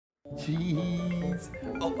cheese.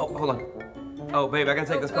 Oh, hold on. Oh, babe, I gotta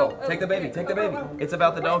take this call. Take the baby, take the baby. It's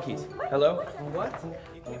about the donkeys. Hello? What?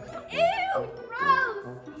 Ew, gross,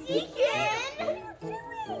 Deacon. Ew,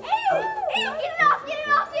 get it off, get it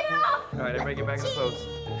off, get it off. All right, everybody get back in the post.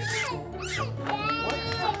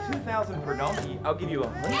 What? 2,000 per donkey? I'll give you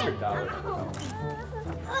 $100.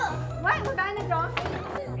 What, we're buying a donkey?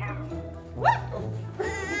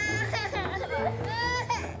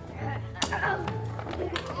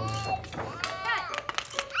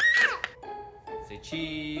 Say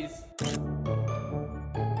cheese.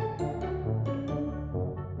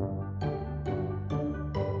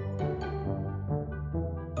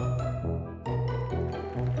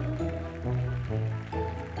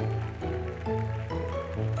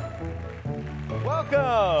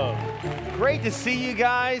 Welcome. Great to see you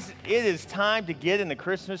guys. It is time to get in the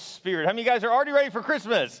Christmas spirit. How many of you guys are already ready for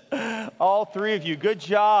Christmas? All three of you. Good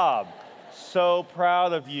job. So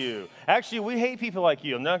proud of you. Actually, we hate people like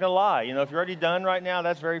you. I'm not going to lie. You know, if you're already done right now,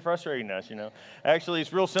 that's very frustrating to us, you know. Actually,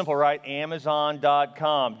 it's real simple, right?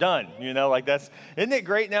 Amazon.com. Done. You know, like isn't it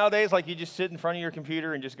great nowadays? Like you just sit in front of your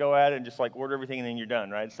computer and just go at it and just like order everything and then you're done,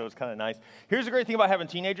 right? So it's kind of nice. Here's the great thing about having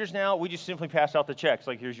teenagers now. We just simply pass out the checks.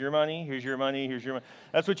 Like, here's your money, here's your money, here's your money.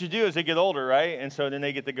 That's what you do as they get older, right? And so then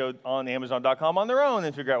they get to go on Amazon.com on their own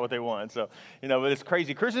and figure out what they want. So, you know, but it's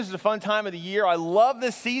crazy. Christmas is a fun time of the year. I love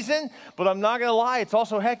this season, but I'm not going to lie. It's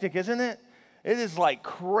also hectic, isn't it? It is like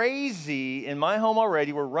crazy in my home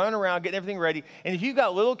already. We're running around getting everything ready. And if you've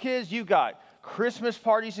got little kids, you've got Christmas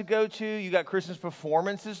parties to go to. You got Christmas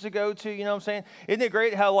performances to go to. You know what I'm saying? Isn't it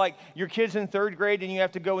great how like your kid's in third grade and you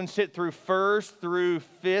have to go and sit through first through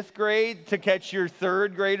fifth grade to catch your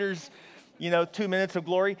third graders, 2 minutes of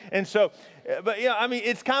glory. And so, but I mean,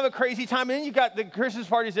 it's kind of a crazy time. And then you got the Christmas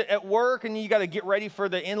parties at work, and you got to get ready for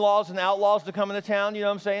the in-laws and outlaws to come into town. You know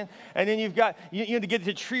what I'm saying? And then you've got you to get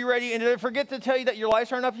the tree ready. And did I forget to tell you that your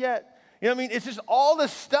lights aren't up yet? You know what I mean? It's just all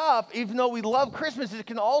this stuff. Even though we love Christmas, it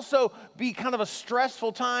can also be kind of a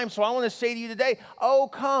stressful time. So I want to say to you today, oh,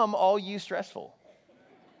 come, all you stressful.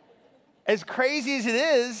 As crazy as it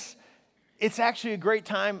is, it's actually a great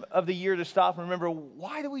time of the year to stop and remember,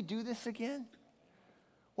 why do we do this again?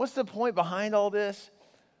 What's the point behind all this?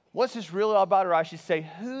 What's this really all about? Or I should say,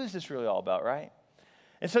 who's this really all about, right?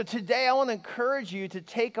 And so today I want to encourage you to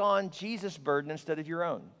take on Jesus' burden instead of your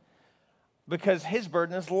own. Because his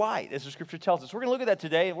burden is light, as the scripture tells us. We're going to look at that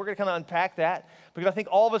today, and we're going to kind of unpack that, because I think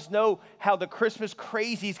all of us know how the Christmas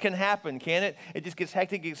crazies can happen, can it? It just gets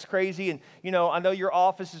hectic, it gets crazy, and, I know your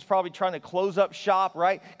office is probably trying to close up shop,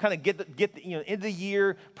 right? Kind of get the end of the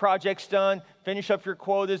year projects done, finish up your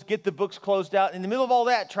quotas, get the books closed out. In the middle of all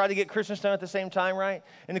that, try to get Christmas done at the same time, right?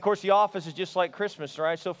 And, of course, the office is just like Christmas,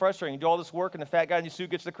 right? So frustrating. You do all this work, and the fat guy in your suit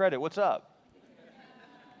gets the credit. What's up?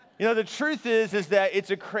 The truth is that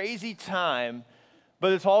it's a crazy time,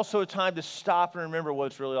 but it's also a time to stop and remember what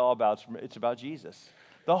it's really all about. It's about Jesus.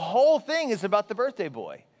 The whole thing is about the birthday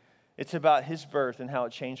boy. It's about his birth and how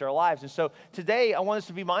it changed our lives. And so today, I want us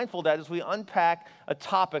to be mindful of that as we unpack a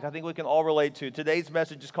topic I think we can all relate to. Today's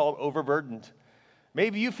message is called Overburdened.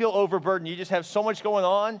 Maybe you feel overburdened. You just have so much going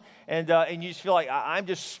on, and you just feel like, I'm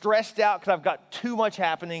just stressed out because I've got too much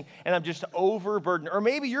happening, and I'm just overburdened. Or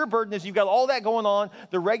maybe your burden is you've got all that going on,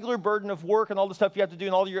 the regular burden of work and all the stuff you have to do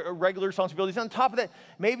and all your regular responsibilities. On top of that,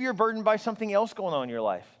 maybe you're burdened by something else going on in your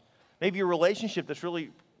life. Maybe a relationship that's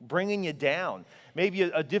really bringing you down. Maybe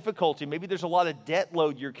a difficulty. Maybe there's a lot of debt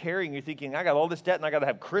load you're carrying. You're thinking, I got all this debt, and I got to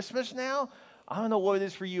have Christmas now? I don't know what it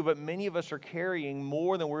is for you, but many of us are carrying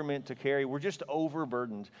more than we're meant to carry. We're just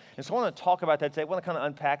overburdened. And so I want to talk about that today. I want to kind of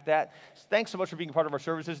unpack that. Thanks so much for being a part of our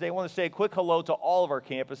services today. I want to say a quick hello to all of our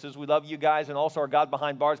campuses. We love you guys, and also our God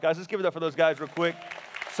Behind Bars. Guys, let's give it up for those guys real quick.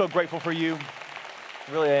 So grateful for you.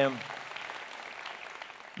 Really am.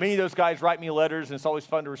 Many of those guys write me letters, and it's always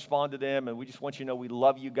fun to respond to them, and we just want you to know we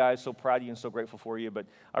love you guys, so proud of you and so grateful for you. But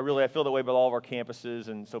I feel that way about all of our campuses,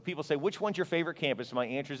 and so people say, which one's your favorite campus? And my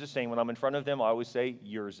answer is the same. When I'm in front of them, I always say,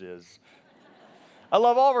 yours is. I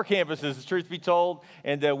love all of our campuses, the truth be told,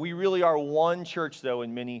 and we really are one church, though,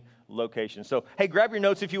 in many locations. So, hey, grab your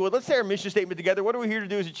notes if you would. Let's say our mission statement together. What are we here to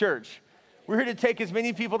do as a church? We're here to take as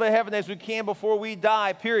many people to heaven as we can before we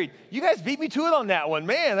die, period. You guys beat me to it on that one.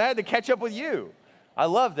 Man, I had to catch up with you. I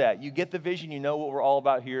love that. You get the vision. You know what we're all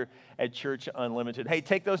about here at Church Unlimited. Hey,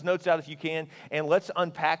 take those notes out if you can, and let's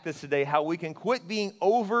unpack this today, how we can quit being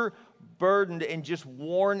overburdened and just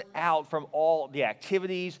worn out from all the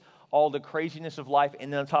activities, all the craziness of life,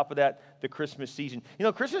 and then on top of that, the Christmas season. You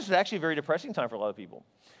know, Christmas is actually a very depressing time for a lot of people.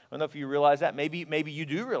 I don't know if you realize that. Maybe you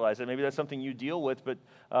do realize that. Maybe that's something you deal with.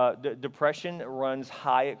 But depression runs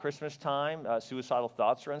high at Christmas time. Suicidal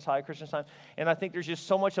thoughts runs high at Christmas time. And I think there's just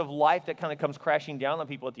so much of life that kind of comes crashing down on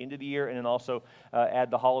people at the end of the year, and then also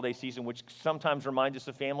add the holiday season, which sometimes reminds us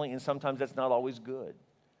of family, and sometimes that's not always good.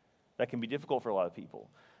 That can be difficult for a lot of people.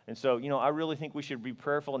 And so, you know, I really think we should be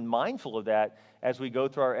prayerful and mindful of that as we go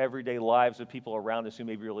through our everyday lives with people around us who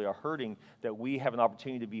maybe really are hurting, that we have an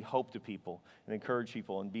opportunity to be hope to people and encourage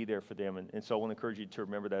people and be there for them. And so I want to encourage you to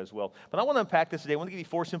remember that as well. But I want to unpack this today. I want to give you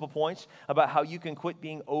 4 simple points about how you can quit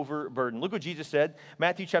being overburdened. Look what Jesus said,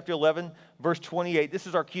 Matthew chapter 11, verse 28. This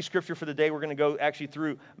is our key scripture for the day. We're going to go actually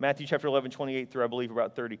through Matthew chapter 11, 28 through, I believe,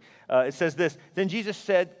 about 30. It says this, "Then Jesus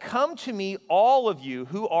said, 'Come to me, all of you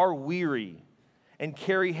who are weary and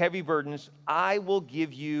carry heavy burdens, I will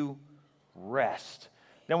give you rest.'"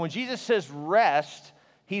 Now, when Jesus says rest,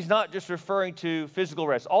 he's not just referring to physical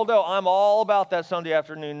rest, although I'm all about that Sunday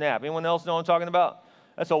afternoon nap. Anyone else know what I'm talking about?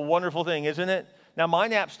 That's a wonderful thing, isn't it? Now, my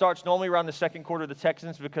nap starts normally around the second quarter of the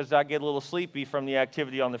Texans because I get a little sleepy from the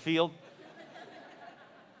activity on the field.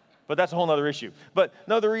 But that's a whole other issue. But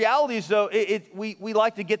no, the reality is, though, we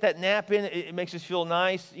like to get that nap in. It makes us feel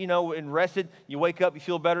nice, you know, and rested. You wake up, you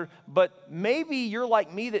feel better. But maybe you're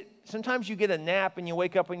like me, that sometimes you get a nap and you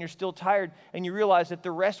wake up and you're still tired, and you realize that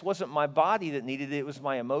the rest wasn't my body that needed it. It was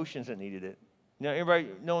my emotions that needed it. You know, everybody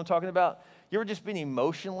know what I'm talking about? You ever just been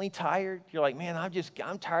emotionally tired? You're like, man,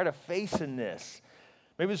 I'm tired of facing this.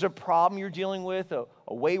 Maybe there's a problem you're dealing with, a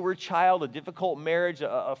wayward child, a difficult marriage,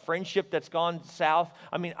 a friendship that's gone south.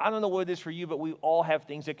 I mean, I don't know what it is for you, but we all have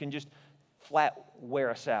things that can just flat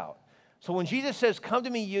wear us out. So when Jesus says, "Come to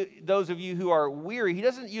me, those of you who are weary," he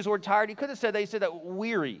doesn't use the word tired. He could have said that. He said that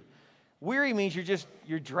weary. Weary means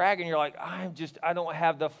you're dragging. You're like, I don't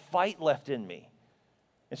have the fight left in me.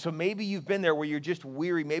 And so maybe you've been there where you're just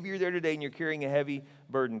weary. Maybe you're there today and you're carrying a heavy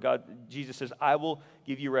burden. Jesus says, "I will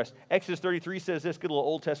give you rest." Exodus 33 says this, get a little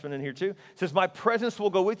Old Testament in here too. It says, "My presence will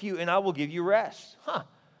go with you and I will give you rest."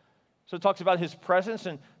 So it talks about his presence,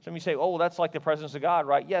 and some of you say, "Oh, well, that's like the presence of God,"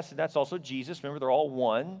 right? Yes, and that's also Jesus. Remember, they're all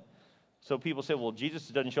one. So people say, "Well, Jesus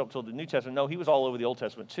doesn't show up until the New Testament." No, he was all over the Old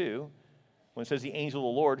Testament too. When it says the angel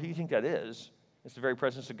of the Lord, who do you think that is? It's the very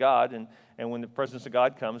presence of God, and when the presence of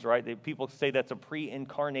God comes, right, people say that's a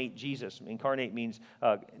pre-incarnate Jesus. Incarnate means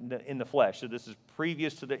in the flesh. So this is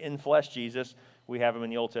previous to the in-flesh Jesus. We have him in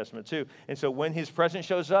the Old Testament too. And so when his presence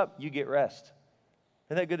shows up, you get rest.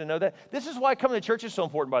 Isn't that good to know that? This is why coming to church is so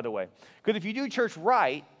important, by the way. Because if you do church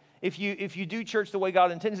right, if you do church the way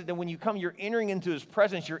God intends it, then when you come, you're entering into his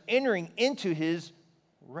presence. You're entering into his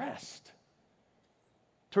rest.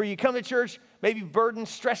 To where you come to church, maybe burdened,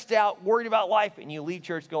 stressed out, worried about life, and you leave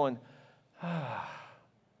church going,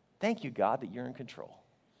 thank you, God, that you're in control.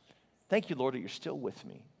 Thank you, Lord, that you're still with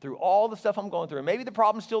me through all the stuff I'm going through. And maybe the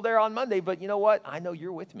problem's still there on Monday, but you know what? I know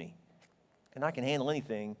you're with me. And I can handle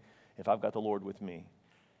anything if I've got the Lord with me.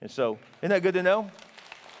 And so, isn't that good to know?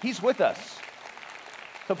 He's with us.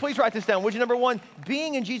 So please write this down. Would you? Number 1,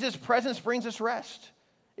 being in Jesus' presence brings us rest.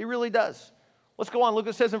 It really does. Let's go on. Look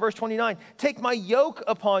what it says in verse 29. "Take my yoke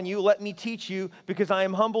upon you, let me teach you, because I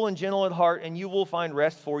am humble and gentle at heart, and you will find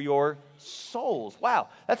rest for your souls." Wow,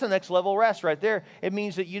 that's the next level rest right there. It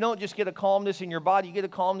means that you don't just get a calmness in your body, you get a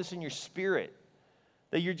calmness in your spirit.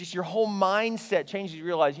 That your whole mindset changes. You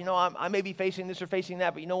realize, you know, I may be facing this or facing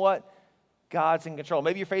that, but you know what? God's in control.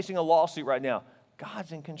 Maybe you're facing a lawsuit right now.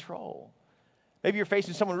 God's in control. Maybe you're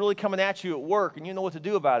facing someone really coming at you at work, and you know what to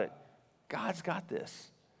do about it. God's got this.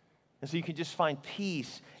 And so you can just find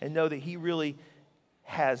peace and know that he really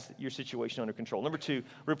has your situation under control. Number 2,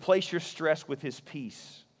 replace your stress with his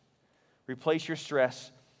peace. Replace your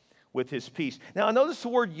stress with his peace. Now, I notice the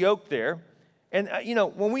word yoke there. And, you know,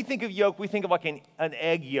 when we think of yoke, we think of like an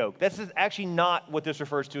egg yolk. This is actually not what this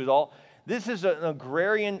refers to at all. This is an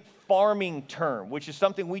agrarian farming term, which is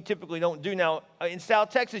something we typically don't do. Now, in South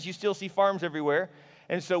Texas, you still see farms everywhere.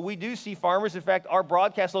 And so we do see farmers. In fact, our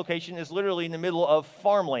broadcast location is literally in the middle of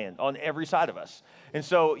farmland on every side of us. And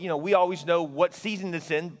so, you know, we always know what season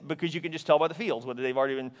it's in because you can just tell by the fields, whether they've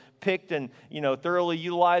already been picked and, you know, thoroughly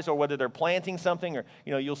utilized or whether they're planting something or,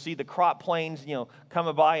 you know, you'll see the crop planes, you know,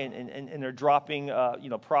 coming by and they're dropping, you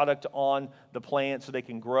know, product on the plant so they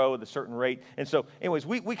can grow at a certain rate. And so, anyways,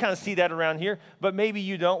 we kind of see that around here, but maybe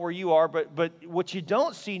you don't where you are. But what you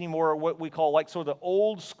don't see anymore are what we call like sort of the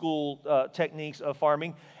old school techniques of farming.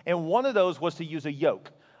 And one of those was to use a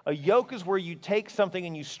yoke. A yoke is where you take something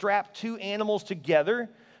and you strap two animals together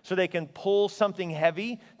so they can pull something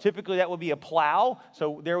heavy. Typically, that would be a plow.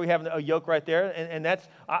 So there we have a yoke right there. And that's,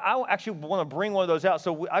 I actually want to bring one of those out.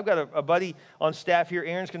 So I've got a buddy on staff here.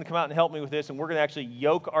 Aaron's going to come out and help me with this, and we're going to actually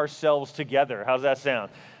yoke ourselves together. How's that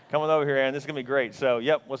sound? Come on over here, Aaron. This is going to be great. So,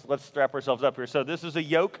 yep, let's strap ourselves up here. So this is a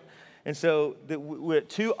yoke. And so with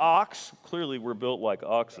 2 ox, clearly we're built like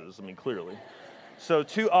oxes. I mean, clearly. So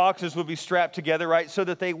 2 oxes would be strapped together, right? So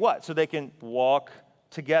that they what? So they can walk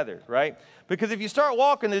together, right? Because if you start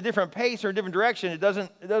walking at a different pace or a different direction, it doesn't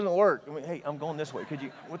work. I mean, hey, I'm going this way. Could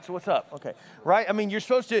you? What's up? Okay, right? I mean, you're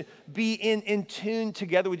supposed to be in tune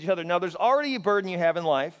together with each other. Now, there's already a burden you have in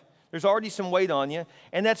life. There's already some weight on you,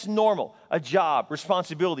 and that's normal. A job,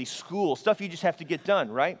 responsibility, school, stuff you just have to get done,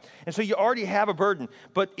 right? And so you already have a burden.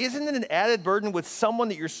 But isn't it an added burden with someone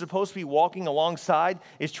that you're supposed to be walking alongside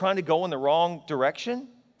is trying to go in the wrong direction?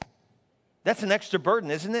 That's an extra burden,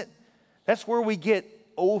 isn't it? That's where we get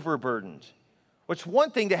overburdened. It's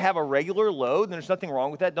one thing to have a regular load, and there's nothing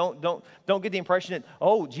wrong with that. Don't get the impression that,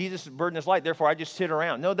 oh, Jesus' burden is light, therefore I just sit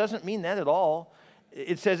around. No, it doesn't mean that at all.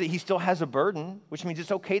 It says that he still has a burden, which means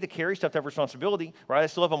it's okay to carry stuff, to have responsibility, right? I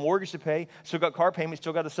still have a mortgage to pay, still got car payments,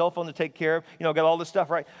 still got a cell phone to take care of, got all this stuff,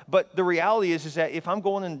 right? But the reality is that if I'm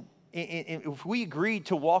going if we agree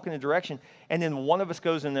to walk in a direction and then one of us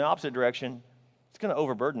goes in the opposite direction, it's going to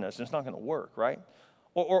overburden us and it's not going to work, right?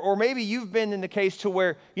 Or maybe you've been in the case to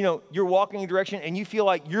where, you're walking in a direction and you feel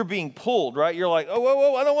like you're being pulled, right? You're like, oh,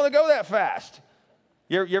 whoa, I don't want to go that fast.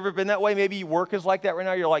 You ever been that way? Maybe your work is like that right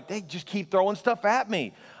now. You're like, they just keep throwing stuff at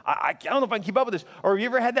me. I don't know if I can keep up with this. Or have you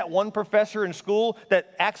ever had that one professor in school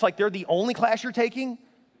that acts like they're the only class you're taking?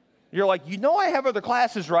 You're like, I have other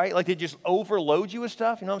classes, right? Like they just overload you with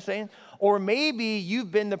stuff, you know what I'm saying? Or maybe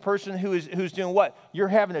you've been the person who's doing what? You're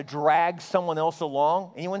having to drag someone else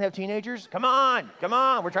along. Anyone have teenagers? Come on,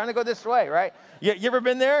 we're trying to go this way, right? You ever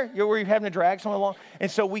been there? Where you're having to drag someone along? And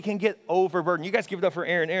so we can get overburdened. You guys give it up for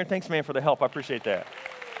Aaron. Aaron, thanks, man, for the help. I appreciate that.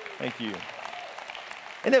 Thank you.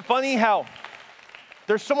 Isn't it funny how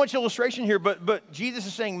there's so much illustration here, but Jesus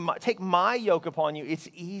is saying, take my yoke upon you. It's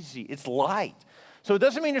easy. It's light. So it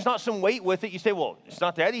doesn't mean there's not some weight with it. You say, well, it's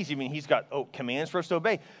not that easy. I mean, he's got commands for us to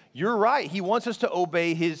obey. You're right. He wants us to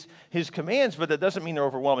obey his commands, but that doesn't mean they're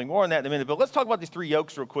overwhelming. More on that in a minute. But let's talk about these 3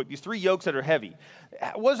 yokes real quick, these 3 yokes that are heavy.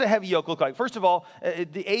 What does a heavy yoke look like? First of all,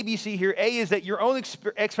 the ABC here, A, is that your own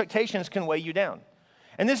expectations can weigh you down.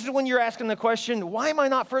 And this is when you're asking the question, why am I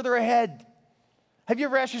not further ahead? Have you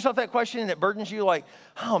ever asked yourself that question and it burdens you like,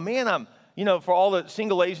 oh, man, for all the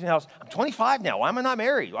single ladies in the house, I'm 25 now. Why am I not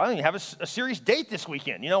married? I don't even have a serious date this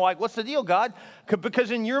weekend. What's the deal, God?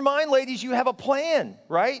 Because in your mind, ladies, you have a plan,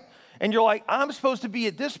 right? And you're like, I'm supposed to be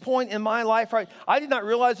at this point in my life, right? I did not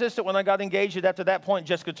realize this, that when I got engaged, that after that point,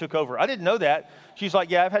 Jessica took over. I didn't know that. She's like,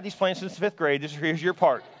 yeah, I've had these plans since 5th grade. Here's your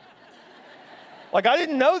part. Like, I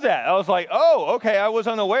didn't know that. I was like, oh, okay, I was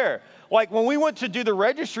unaware. Like, when we went to do the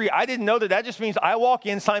registry, I didn't know that just means I walk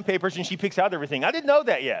in, sign papers, and she picks out everything. I didn't know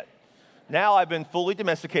that yet. Now I've been fully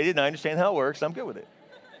domesticated, and I understand how it works. I'm good with it.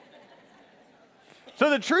 So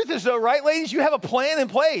the truth is, though, right, ladies, you have a plan in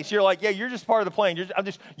place. You're like, yeah, you're just part of the plan.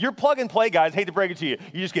 You're plug and play, guys. Hate to break it to you.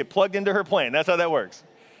 You just get plugged into her plan. That's how that works.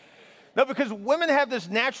 No, because women have this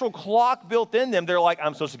natural clock built in them. They're like,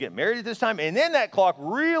 I'm supposed to get married at this time. And then that clock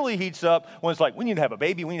really heats up when it's like, we need to have a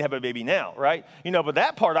baby. We need to have a baby now, right? But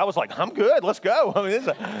that part, I was like, I'm good. Let's go. I mean,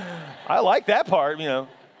 I like that part,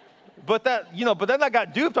 But then I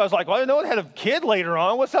got duped. I was like, well, I didn't know I had a kid later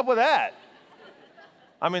on. What's up with that?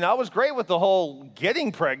 I mean, I was great with the whole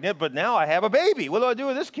getting pregnant, but now I have a baby. What do I do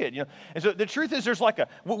with this kid? And so the truth is there's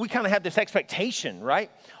we kind of have this expectation,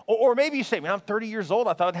 right? Or maybe you say, man, I'm 30 years old.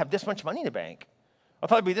 I thought I'd have this much money in the bank. I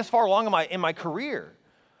thought I'd be this far along in my career.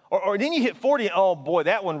 Or then you hit 40, and oh boy,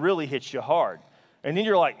 that one really hits you hard. And then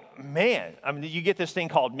you're like, man, I mean, you get this thing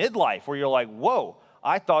called midlife where you're like, whoa.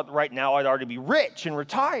 I thought right now I'd already be rich and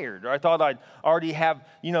retired, or I thought I'd already have,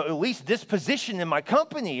 at least this position in my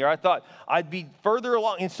company, or I thought I'd be further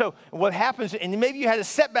along. And so what happens, and maybe you had a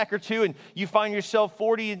setback or two and you find yourself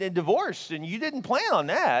 40 and divorced and you didn't plan on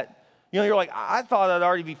that. You're like, I thought I'd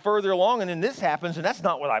already be further along and then this happens and that's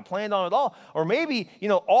not what I planned on at all. Or maybe,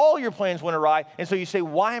 all your plans went awry and so you say,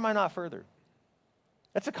 why am I not further?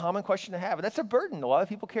 That's a common question to have, and that's a burden a lot of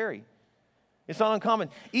people carry. It's not uncommon.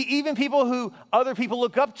 Even people who other people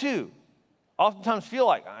look up to oftentimes feel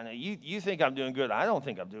like, I know you think I'm doing good. I don't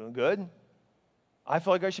think I'm doing good. I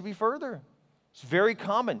feel like I should be further. It's very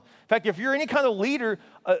common. In fact, if you're any kind of leader,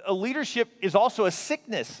 a leadership is also a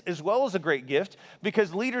sickness as well as a great gift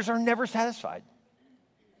because leaders are never satisfied.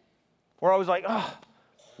 Where I was like,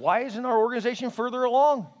 why isn't our organization further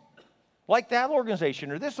along? Like that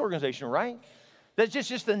organization or this organization, right? That's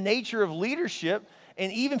just the nature of leadership.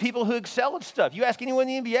 And even people who excel at stuff. You ask anyone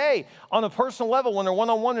in the NBA, on a personal level, when they're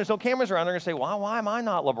one-on-one, there's no cameras around, they're going to say, why am I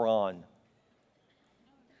not LeBron?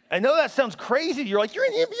 I know that sounds crazy. You're like, you're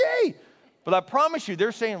in the NBA. But I promise you,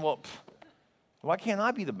 they're saying, well, why can't I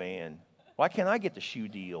be the man? Why can't I get the shoe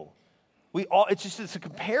deal? It's a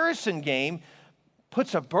comparison game,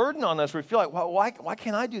 puts a burden on us where we feel like, well, why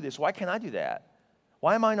can't I do this? Why can't I do that?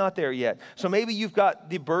 Why am I not there yet? So maybe you've got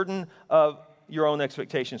the burden of your own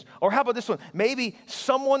expectations. Or how about this one? Maybe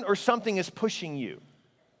someone or something is pushing you.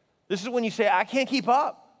 This is when you say, I can't keep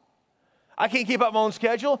up. I can't keep up my own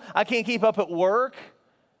schedule. I can't keep up at work.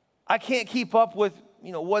 I can't keep up with,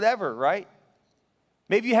 whatever, right?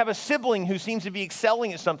 Maybe you have a sibling who seems to be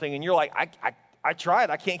excelling at something, and you're like, I tried.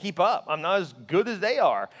 I can't keep up. I'm not as good as they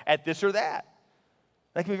are at this or that.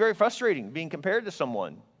 That can be very frustrating, being compared to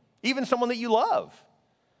someone, even someone that you love.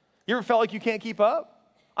 You ever felt like you can't keep up?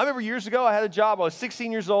 I remember years ago, I had a job. I was 16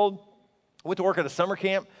 years old. I went to work at a summer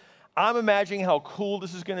camp. I'm imagining how cool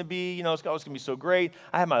this is going to be. It's going to be so great.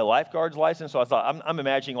 I had my lifeguard's license, so I thought, I'm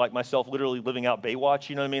imagining like myself literally living out Baywatch,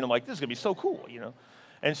 you know what I mean? I'm like, this is going to be so cool,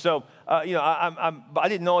 And so, I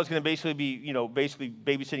didn't know I was going to basically be, basically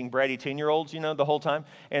babysitting bratty 10-year-olds, the whole time.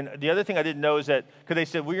 And the other thing I didn't know is that, because they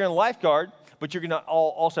said, well, you're in lifeguard, but you're going to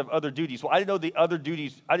also have other duties. Well, I didn't know the other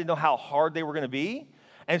duties. I didn't know how hard they were going to be.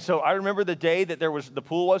 And so I remember the day that the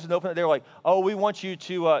pool wasn't open. They were like, "Oh, we want you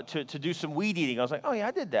to do some weed eating." I was like, "Oh yeah,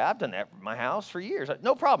 I did that. I've done that at my house for years.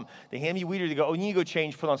 No problem." They hand me weed eating. They go, "Oh, you need to go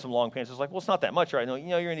change, put on some long pants." I was like, "Well, it's not that much, right?" No,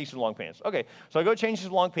 you're gonna need some long pants. Okay, so I go change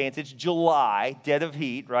some long pants. It's July, dead of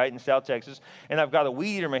heat, right in South Texas, and I've got a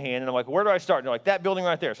weed eater in my hand, and I'm like, "Where do I start?" And they're like, "That building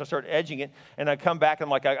right there." So I start edging it, and I come back, and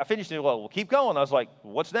I'm like, I finished it. Well, keep going. I was like,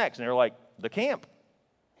 "What's next?" And they were like, "The camp."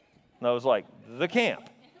 And I was like, "The camp."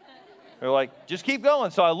 They're like, "Just keep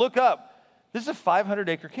going." So I look up. This is a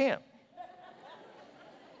 500-acre camp.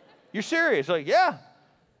 You're serious? Like, yeah.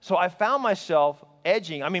 So I found myself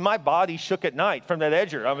edging. I mean, my body shook at night from that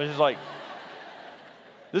edger. I was just like,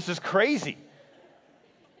 this is crazy.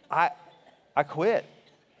 I quit.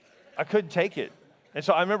 I couldn't take it. And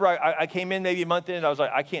so I remember I came in maybe a month in, and I was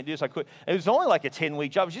like, I can't do this. I quit. It was only like a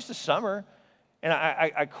 10-week job. It was just a summer. And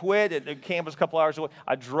I quit. The camp was a couple hours away.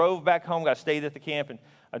 I drove back home. I stayed at the camp, and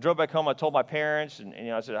I drove back home. I told my parents, and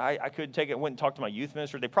I said, I couldn't take it. I went and talked to my youth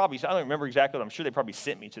minister. They probably, I don't remember exactly, but I'm sure they probably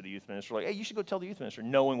sent me to the youth minister. Like, hey, you should go tell the youth minister,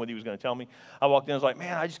 knowing what he was going to tell me. I walked in, I was like,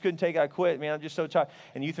 man, I just couldn't take it. I quit, man. I'm just so tired.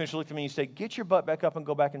 And the youth minister looked at me and he said, get your butt back up and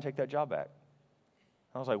go back and take that job back.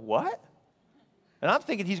 I was like, what? And I'm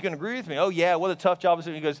thinking he's going to agree with me. Oh, yeah, what a tough job.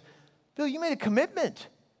 And he goes, Bill, you made a commitment.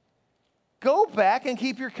 Go back and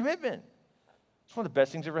keep your commitment. It's one of the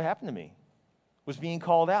best things that ever happened to me, was being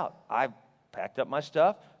called out. I packed up my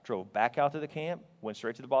stuff, drove back out to the camp, went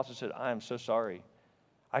straight to the boss and said, I am so sorry.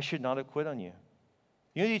 I should not have quit on you.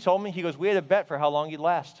 You know what he told me? He goes, we had a bet for how long you'd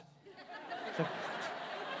last. Like,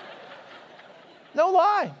 no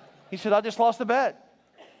lie. He said, I just lost the bet.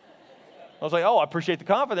 I was like, oh, I appreciate the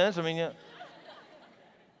confidence. I mean, yeah.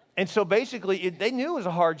 And so basically, they knew it was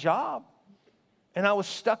a hard job. And I was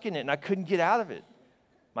stuck in it, and I couldn't get out of it.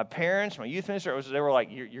 My parents, my youth minister, they were like,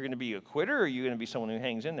 you're going to be a quitter, or are you going to be someone who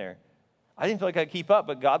hangs in there? I didn't feel like I could keep up,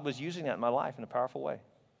 but God was using that in my life in a powerful way.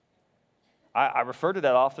 I refer to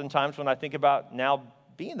that oftentimes when I think about now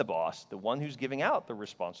being the boss, the one who's giving out the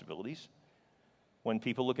responsibilities. When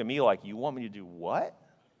people look at me like, you want me to do what?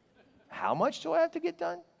 How much do I have to get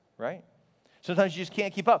done? Right? Sometimes you just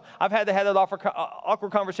can't keep up. I've had to have that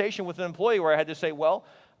awkward conversation with an employee where I had to say, well,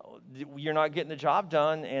 you're not getting the job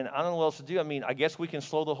done, and I don't know what else to do. I mean, I guess we can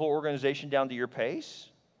slow the whole organization down to your pace.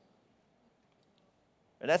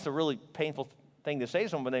 And that's a really painful thing to say to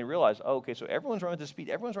someone when they realize, oh, okay, so everyone's running at this speed.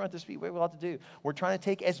 Everyone's running at this speed. What do we have to do? We're trying to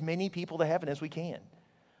take as many people to heaven as we can.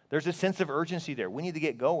 There's a sense of urgency there. We need to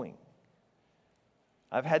get going.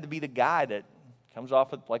 I've had to be the guy that comes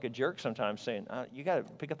off like a jerk sometimes saying, you got to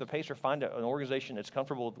pick up the pace or find an organization that's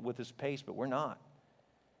comfortable with this pace, but we're not.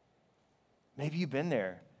 Maybe you've been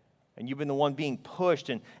there. And you've been the one being pushed,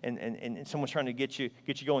 and someone's trying to get you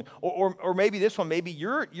going. Or maybe this one, maybe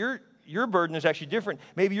your burden is actually different.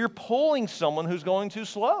 Maybe you're pulling someone who's going too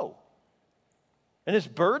slow. And it's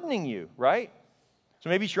burdening you, right? So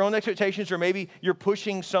maybe it's your own expectations, or maybe you're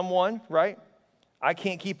pushing someone, right? I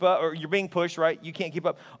can't keep up, or you're being pushed, right? You can't keep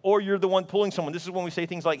up. Or you're the one pulling someone. This is when we say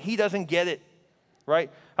things like, he doesn't get it, right?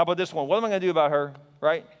 How about this one? What am I going to do about her,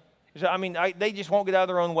 right? I mean, they just won't get out of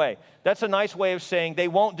their own way. That's a nice way of saying they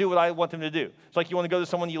won't do what I want them to do. It's like you want to go to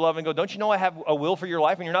someone you love and go, don't you know I have a will for your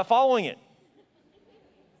life and you're not following it?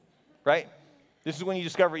 Right? This is when you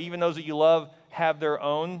discover even those that you love have their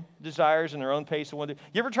own desires and their own pace. You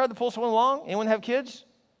ever tried to pull someone along? Anyone have kids?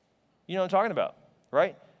 You know what I'm talking about,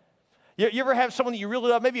 right? You ever have someone that you really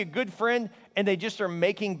love, maybe a good friend, and they just are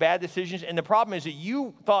making bad decisions? And the problem is that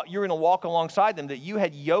you thought you were going to walk alongside them, that you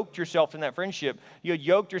had yoked yourself in that friendship. You had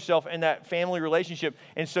yoked yourself in that family relationship.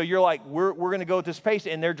 And so you're like, we're going to go at this pace,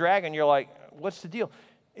 and they're dragging. You're like, what's the deal?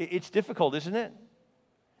 It's difficult, isn't it?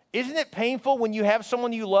 Isn't it painful when you have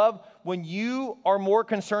someone you love, when you are more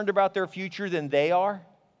concerned about their future than they are?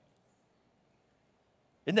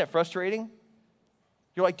 Isn't that frustrating?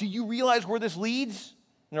 You're like, do you realize where this leads?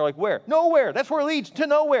 And they're like, where? Nowhere. That's where it leads, to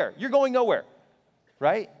nowhere. You're going nowhere,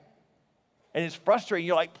 right? And it's frustrating.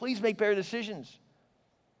 You're like, please make better decisions.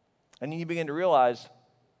 And then you begin to realize,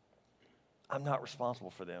 I'm not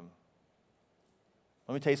responsible for them.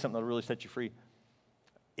 Let me tell you something that'll really set you free.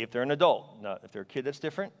 If they're an adult, now, if they're a kid, that's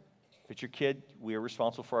different. If it's your kid, we are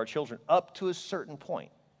responsible for our children up to a certain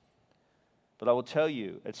point. But I will tell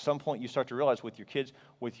you, at some point you start to realize with your kids,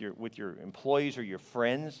 with your employees or your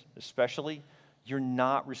friends especially, you're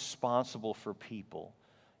not responsible for people.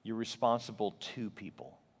 You're responsible to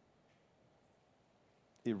people.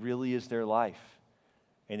 It really is their life.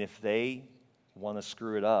 And if they want to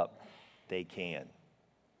screw it up, they can.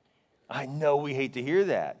 I know we hate to hear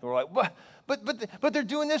that. We're like, but they're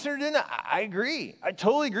doing this or doing that. I agree. I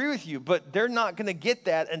totally agree with you. But they're not going to get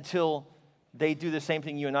that until they do the same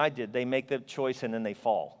thing you and I did. They make the choice and then they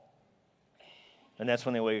fall. And that's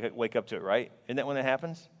when they wake up to it, right? Isn't that when it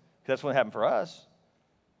happens? Because that's when it happened for us.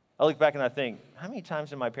 I look back and I think, how many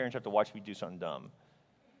times did my parents have to watch me do something dumb?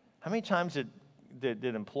 How many times did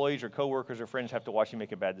employees or coworkers or friends have to watch me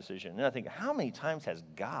make a bad decision? And I think, how many times has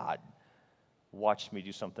God watched me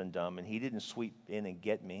do something dumb and he didn't sweep in and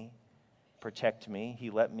get me, protect me?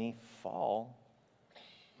 He let me fall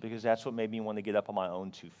because that's what made me want to get up on my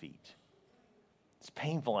own 2 feet. It's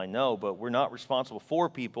painful, I know, but we're not responsible for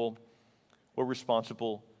people. We're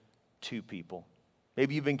responsible to people.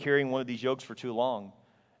 Maybe you've been carrying one of these yokes for too long.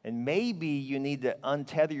 And maybe you need to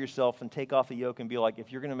untether yourself and take off the yoke and be like,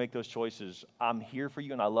 if you're going to make those choices, I'm here for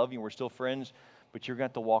you and I love you and we're still friends, but you're going to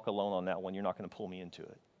have to walk alone on that one. You're not going to pull me into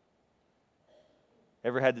it.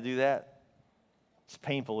 Ever had to do that? It's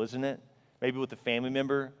painful, isn't it? Maybe with a family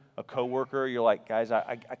member, a coworker, you're like, guys,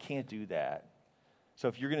 I can't do that. So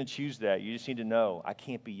if you're going to choose that, you just need to know, I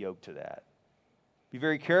can't be yoked to that. Be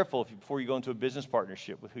very careful before you go into a business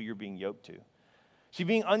partnership with who you're being yoked to. See,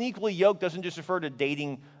 being unequally yoked doesn't just refer to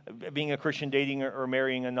dating, being a Christian dating or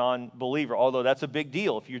marrying a non-believer, although that's a big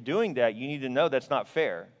deal. If you're doing that, you need to know that's not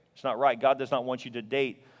fair. It's not right. God does not want you to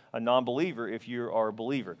date a non-believer if you are a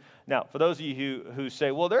believer. Now, for those of you who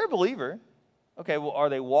say, well, they're a believer, okay, well, are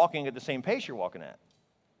they walking at the same pace you're walking at?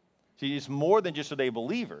 See, it's more than just are they a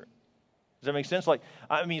believer. Does that make sense? Like,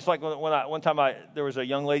 I mean, it's like one time there was a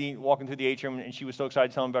young lady walking through the atrium, and she was so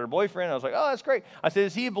excited to tell me about her boyfriend. I was like, oh, that's great. I said,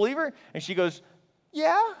 is he a believer? And she goes,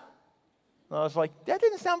 yeah. And I was like, that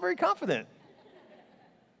didn't sound very confident.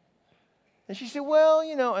 And she said, well,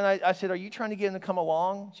 you know, and I said, are you trying to get him to come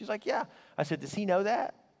along? She's like, yeah. I said, does he know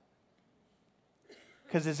that?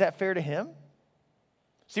 Because is that fair to him?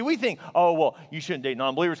 See, we think, oh, well, you shouldn't date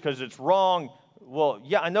non-believers because it's wrong. Well,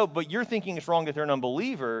 yeah, I know, but you're thinking it's wrong that they're an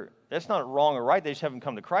unbeliever. That's not wrong or right. They just haven't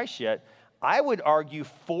come to Christ yet. I would argue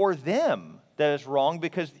for them that it's wrong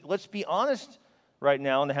because let's be honest right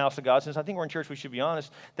now in the house of God, since I think we're in church, we should be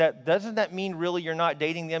honest, that doesn't that mean really you're not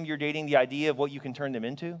dating them, you're dating the idea of what you can turn them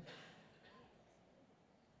into?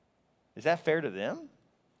 Is that fair to them?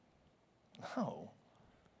 No.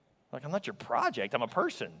 Like, I'm not your project, I'm a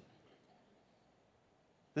person.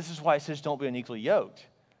 This is why it says don't be unequally yoked.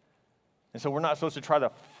 And so we're not supposed to try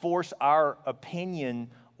to force our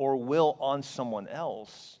opinion or will on someone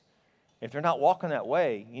else. If they're not walking that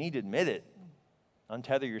way, you need to admit it.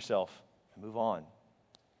 Untether yourself and move on.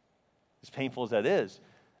 As painful as that is,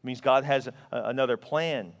 it means God has another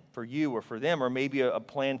plan for you or for them, or maybe a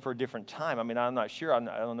plan for a different time. I mean, I'm not sure. I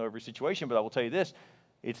don't know every situation, but I will tell you this.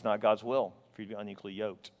 It's not God's will for you to be unequally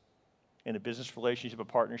yoked. In a business relationship, a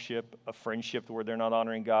partnership, a friendship where they're not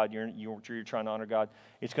honoring God, you're trying to honor God,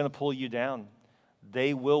 it's going to pull you down.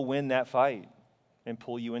 They will win that fight and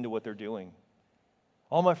pull you into what they're doing.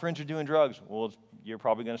 All my friends are doing drugs. Well, you're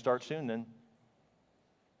probably going to start soon then.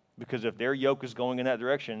 Because if their yoke is going in that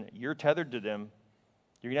direction, you're tethered to them.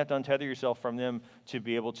 You're going to have to untether yourself from them to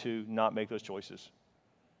be able to not make those choices.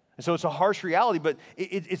 And so it's a harsh reality, but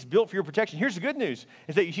it's built for your protection. Here's the good news,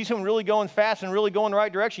 is that you see someone really going fast and really going the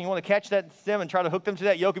right direction. You want to catch them and try to hook them to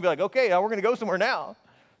that yoke and be like, okay, now we're going to go somewhere now,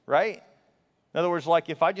 right? In other words, like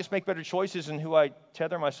if I just make better choices in who I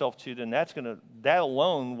tether myself to, then that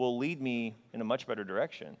alone will lead me in a much better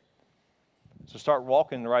direction. So start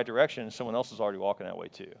walking in the right direction, and someone else is already walking that way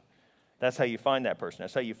too. That's how you find that person.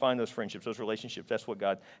 That's how you find those friendships, those relationships. That's what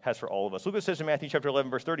God has for all of us. Look what it says in Matthew chapter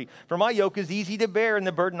 11, verse 30. For my yoke is easy to bear, and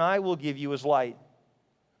the burden I will give you is light.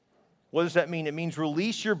 What does that mean? It means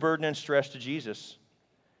release your burden and stress to Jesus.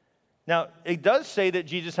 Now, it does say that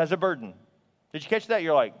Jesus has a burden. Did you catch that?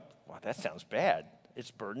 You're like, wow, that sounds bad.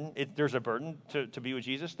 It's burden. There's a burden to be with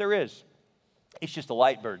Jesus. There is. It's just a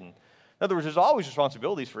light burden. In other words, there's always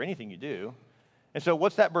responsibilities for anything you do. And so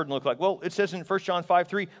what's that burden look like? Well, it says in 1 John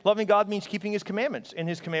 5:3, loving God means keeping his commandments, and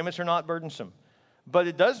his commandments are not burdensome. But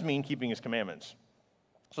it does mean keeping his commandments.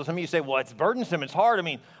 So some of you say, well, it's burdensome, it's hard. I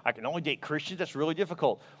mean, I can only date Christians, that's really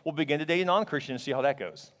difficult. We'll begin to date a non-Christian and see how that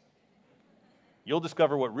goes. You'll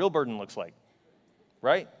discover what real burden looks like,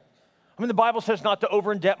 right? I mean, the Bible says not to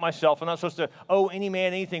over-indebt myself. I'm not supposed to owe any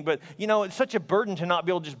man anything. But, you know, it's such a burden to not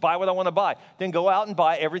be able to just buy what I want to buy. Then go out and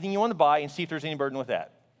buy everything you want to buy and see if there's any burden with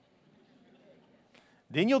that.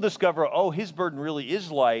 Then you'll discover, oh, his burden really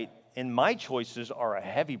is light, and my choices are a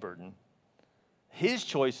heavy burden. His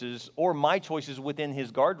choices, or my choices within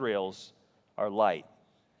his guardrails, are light.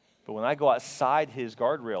 But when I go outside his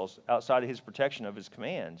guardrails, outside of his protection of his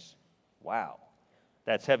commands, wow,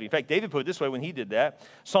 that's heavy. In fact, David put it this way when he did that.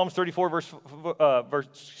 Psalms 38,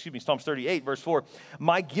 verse 4.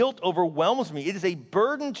 My guilt overwhelms me. It is a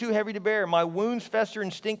burden too heavy to bear. My wounds fester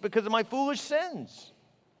and stink because of my foolish sins.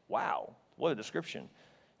 Wow, what a description.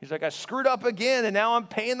 He's like, I screwed up again, and now I'm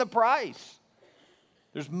paying the price.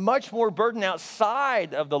 There's much more burden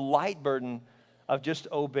outside of the light burden of just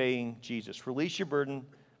obeying Jesus. Release your burden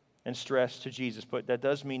and stress to Jesus, but that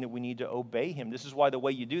does mean that we need to obey him. This is why the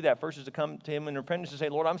way you do that first is to come to him in repentance and say,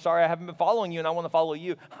 Lord, I'm sorry I haven't been following you, and I want to follow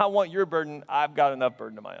you. I want your burden. I've got enough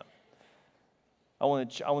burden of my own. I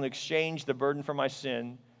want to exchange the burden for my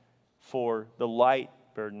sin for the light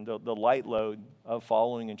burden, the light load of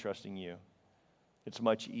following and trusting you. It's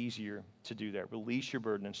much easier to do that. Release your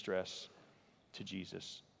burden and stress to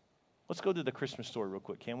Jesus. Let's go to the Christmas story real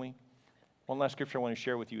quick, can we? One last scripture I want to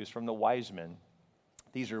share with you is from the wise men.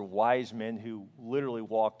 These are wise men who literally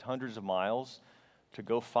walked hundreds of miles to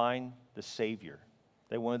go find the Savior.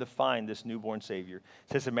 They wanted to find this newborn Savior.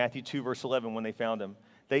 It says in Matthew 2, verse 11, when they found him,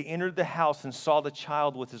 they entered the house and saw the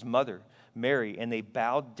child with his mother, Mary, and they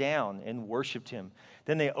bowed down and worshiped him.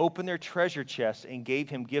 Then they opened their treasure chests and gave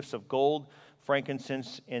him gifts of gold,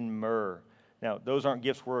 frankincense, and myrrh. Now, those aren't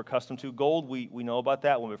gifts we're accustomed to. Gold, we know about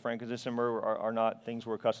that one, but frankincense and myrrh are not things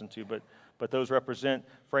we're accustomed to. But those represent,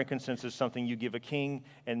 frankincense is something you give a king,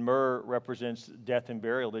 and myrrh represents death and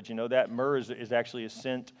burial. Did you know that? Myrrh is actually a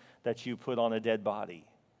scent that you put on a dead body.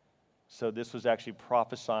 So this was actually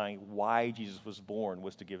prophesying why Jesus was born,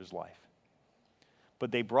 was to give his life.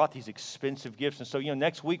 But they brought these expensive gifts. And so,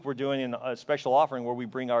 next week we're doing a special offering where we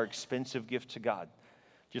bring our expensive gift to God.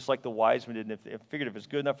 Just like the wise men did. And if figured if it's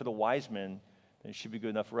good enough for the wise men, then it should be good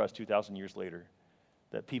enough for us 2,000 years later.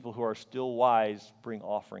 That people who are still wise bring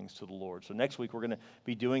offerings to the Lord. So next week we're going to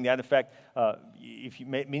be doing that. In fact,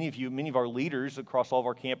 many of our leaders across all of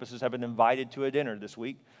our campuses have been invited to a dinner this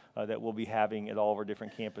week that we'll be having at all of our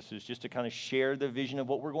different campuses, just to kind of share the vision of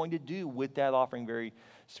what we're going to do with that offering very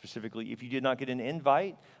specifically. If you did not get an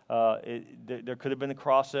invite, there could have been it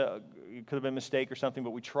could have been a mistake or something, but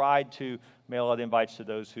we tried to mail out invites to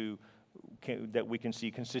those that we can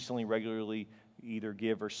see consistently, regularly, either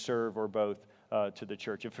give or serve or both. To the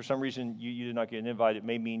church. If for some reason you did not get an invite, it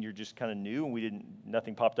may mean you're just kind of new and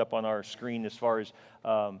nothing popped up on our screen as far as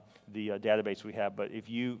the database we have. But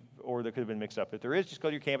or there could have been mixed up. If there is, just go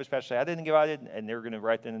to your campus pastor, say, I didn't get invited, and they're going to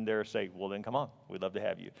right then and there say, well, then come on. We'd love to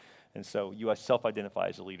have you. And so you self-identify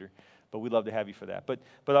as a leader, but we'd love to have you for that. But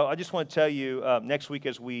I just want to tell you, next week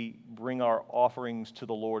as we bring our offerings to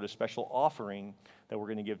the Lord, a special offering that we're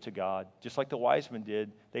going to give to God, just like the wise men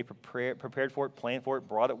did. They prepared for it, planned for it,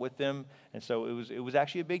 brought it with them. And so it was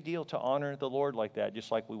actually a big deal to honor the Lord like that, just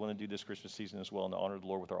like we want to do this Christmas season as well, and to honor the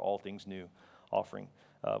Lord with our All Things New offering.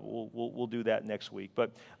 We'll do that next week.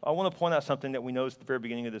 But I want to point out something that we know is at the very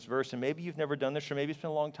beginning of this verse, and maybe you've never done this, or maybe it's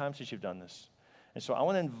been a long time since you've done this. And so I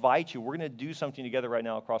want to invite you. We're going to do something together right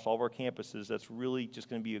now across all of our campuses that's really just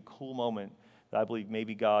going to be a cool moment that I believe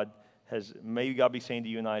maybe God be saying to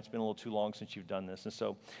you and I, it's been a little too long since you've done this. And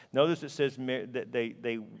so notice it says that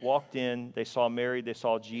they walked in, they saw Mary, they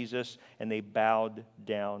saw Jesus, and they bowed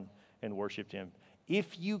down and worshiped him.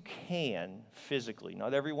 If you can physically,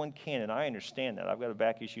 not everyone can, and I understand that. I've got a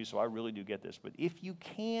back issue, so I really do get this. But if you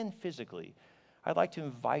can physically, I'd like to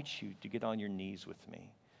invite you to get on your knees with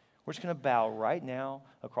me. We're just going to bow right now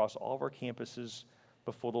across all of our campuses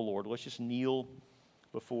before the Lord. Let's just kneel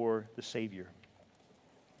before the Savior.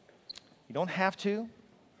 You don't have to,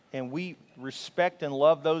 and we respect and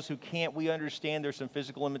love those who can't. We understand there's some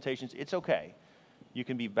physical limitations. It's okay. You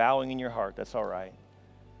can be bowing in your heart. That's all right.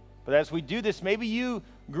 But as we do this, maybe you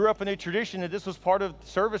grew up in a tradition that this was part of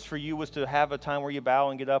service for you, was to have a time where you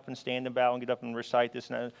bow and get up and stand and bow and get up and recite this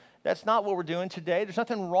and that. That's not what we're doing today. There's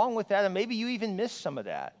nothing wrong with that, and maybe you even missed some of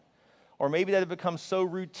that. Or maybe that had become so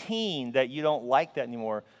routine that you don't like that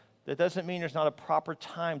anymore. That doesn't mean there's not a proper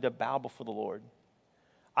time to bow before the Lord.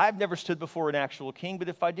 I've never stood before an actual king, but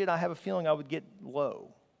if I did, I have a feeling I would get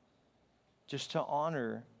low just to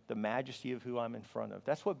honor the majesty of who I'm in front of.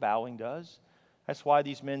 That's what bowing does. That's why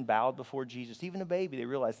these men bowed before Jesus. Even a baby, they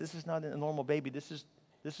realized this is not a normal baby. This is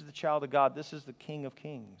the child of God. This is the King of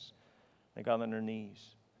Kings. They got on their knees.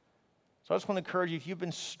 So I just want to encourage you, if you've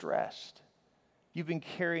been stressed, you've been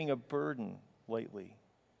carrying a burden lately.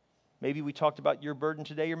 Maybe we talked about your burden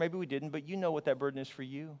today, or maybe we didn't, but you know what that burden is for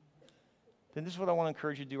you. Then this is what I want to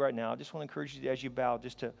encourage you to do right now. I just want to encourage you, as you bow,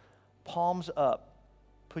 just to palms up,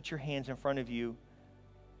 put your hands in front of you,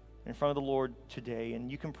 in front of the Lord today,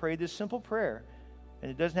 and you can pray this simple prayer. And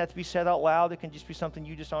it doesn't have to be said out loud. It can just be something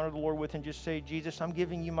you just honor the Lord with and just say, Jesus, I'm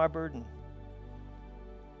giving you my burden.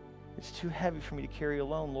 It's too heavy for me to carry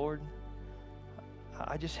alone, Lord.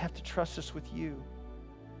 I just have to trust this with you.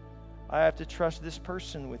 I have to trust this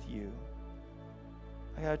person with you.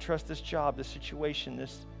 I got to trust this job, this situation,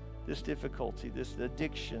 this difficulty, this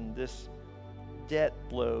addiction, this debt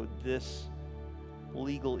load, this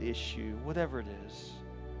legal issue, whatever it is.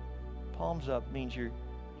 Palms up means you're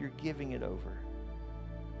giving it over.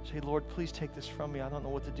 Say, Lord, please take this from me. I don't know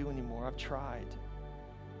what to do anymore. I've tried.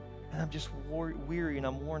 And I'm just weary and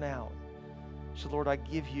I'm worn out. So, Lord, I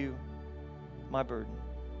give you my burden.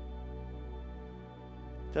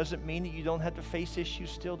 Doesn't mean that you don't have to face issues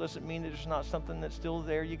still. Doesn't mean that there's not something that's still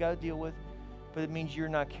there you got to deal with. But it means you're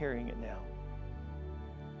not carrying it now.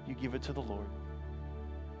 You give it to the Lord.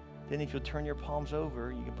 Then if you'll turn your palms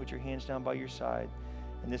over, you can put your hands down by your side.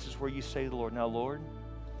 And this is where you say to the Lord, now, Lord,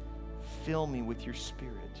 fill me with your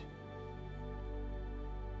Spirit.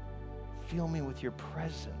 Fill me with your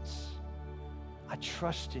presence. I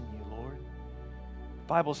trust in you, Lord. The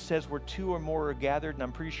Bible says where two or more are gathered, and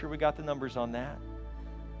I'm pretty sure we got the numbers on that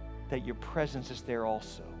your presence is there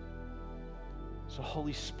also. So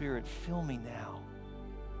Holy Spirit, fill me now.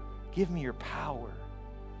 Give me your power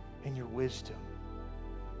and your wisdom.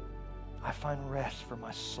 I find rest for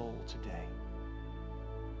my soul today.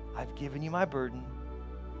 I've given you my burden,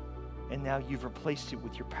 and now you've replaced it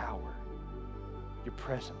with your power, your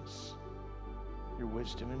presence, your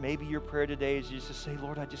wisdom. And maybe your prayer today is just to say,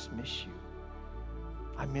 Lord, I just miss you.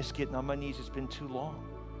 I miss getting on my knees. It's been too long.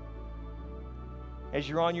 As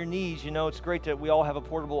you're on your knees, you know, it's great that we all have a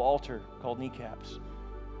portable altar called kneecaps.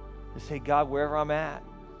 To say, God, wherever I'm at,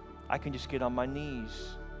 I can just get on my knees.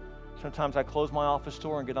 Sometimes I close my office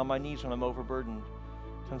door and get on my knees when I'm overburdened.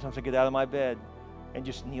 Sometimes I get out of my bed and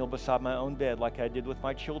just kneel beside my own bed like I did with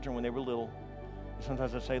my children when they were little. And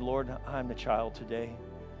sometimes I say, Lord, I'm the child today.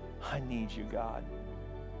 I need you, God.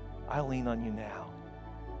 I lean on you now.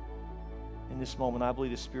 In this moment, I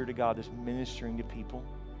believe the Spirit of God is ministering to people.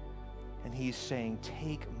 And he's saying,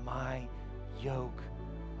 take my yoke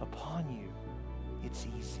upon you. It's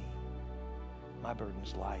easy. My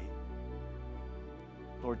burden's light.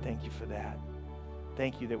 Lord, thank you for that.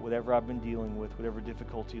 Thank you that whatever I've been dealing with, whatever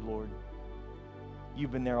difficulty, Lord,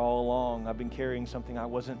 you've been there all along. I've been carrying something I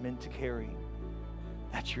wasn't meant to carry.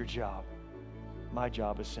 That's your job. My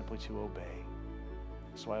job is simply to obey.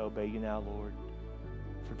 So I obey you now, Lord.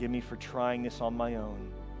 Forgive me for trying this on my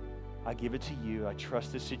own. I give it to you. I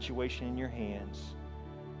trust this situation in your hands.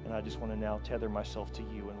 And I just want to now tether myself to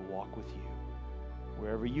you and walk with you.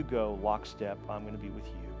 Wherever you go, lockstep, I'm going to be with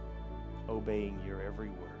you, obeying your every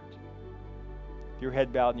word. Your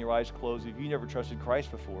head bowed and your eyes closed. If you never trusted Christ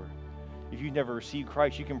before, if you've never received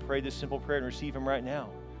Christ, you can pray this simple prayer and receive him right now.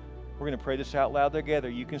 We're going to pray this out loud together.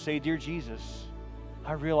 You can say, Dear Jesus,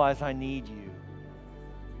 I realize I need you.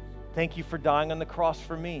 Thank you for dying on the cross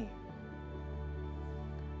for me.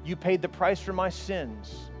 You paid the price for my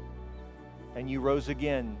sins, and you rose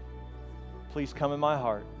again. Please come in my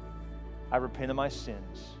heart. I repent of my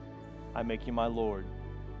sins. I make you my Lord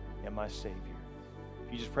and my Savior.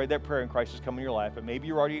 If you just prayed that prayer and Christ has come in your life, but maybe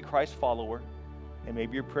you're already a Christ follower, and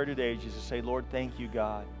maybe your prayer today is just to say, Lord, thank you,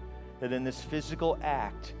 God, that in this physical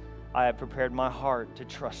act, I have prepared my heart to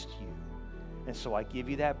trust you. And so I give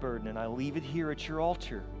you that burden, and I leave it here at your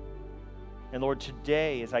altar. And Lord,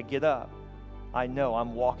 today, as I get up, I know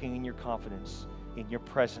I'm walking in your confidence, in your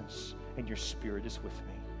presence, and your Spirit is with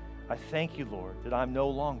me. I thank you, Lord, that I'm no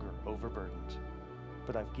longer overburdened,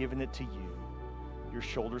 but I've given it to you. Your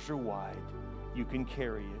shoulders are wide. You can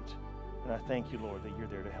carry it. And I thank you, Lord, that you're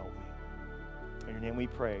there to help me. In your name we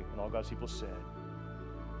pray, and all God's people said,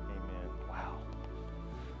 amen. Wow.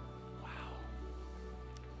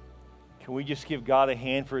 Can we just give God a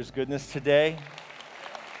hand for his goodness today?